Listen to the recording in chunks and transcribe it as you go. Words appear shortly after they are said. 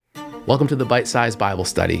Welcome to the Bite Size Bible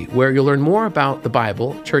Study, where you'll learn more about the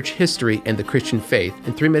Bible, church history, and the Christian faith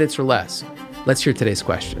in 3 minutes or less. Let's hear today's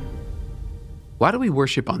question. Why do we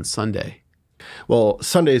worship on Sunday? Well,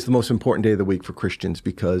 Sunday is the most important day of the week for Christians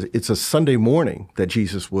because it's a Sunday morning that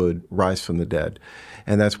Jesus would rise from the dead.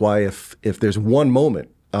 And that's why if there's one moment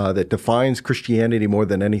that defines Christianity more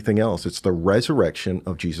than anything else, it's the resurrection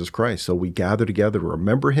of Jesus Christ. So we gather together to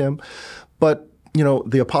remember him. But, you know,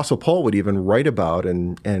 the Apostle Paul would even write about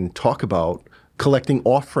and talk about collecting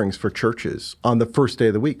offerings for churches on the first day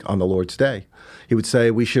of the week, on the Lord's Day. He would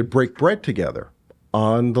say we should break bread together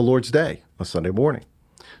on the Lord's Day, a Sunday morning.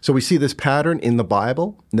 So we see this pattern in the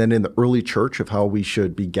Bible, and then in the early church of how we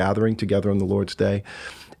should be gathering together on the Lord's Day.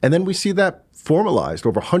 And then we see that formalized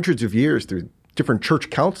over hundreds of years through different church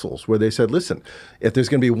councils where they said, listen, if there's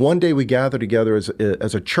going to be one day we gather together as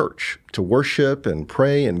a church to worship and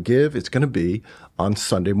pray and give, it's going to be on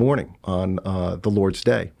Sunday morning, on the Lord's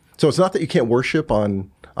Day. So it's not that you can't worship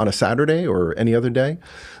on a Saturday or any other day,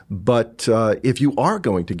 but if you are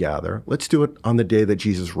going to gather, let's do it on the day that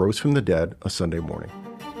Jesus rose from the dead, a Sunday morning.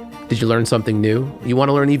 Did you learn something new? You want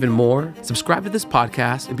to learn even more? Subscribe to this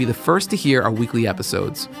podcast and be the first to hear our weekly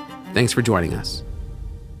episodes. Thanks for joining us.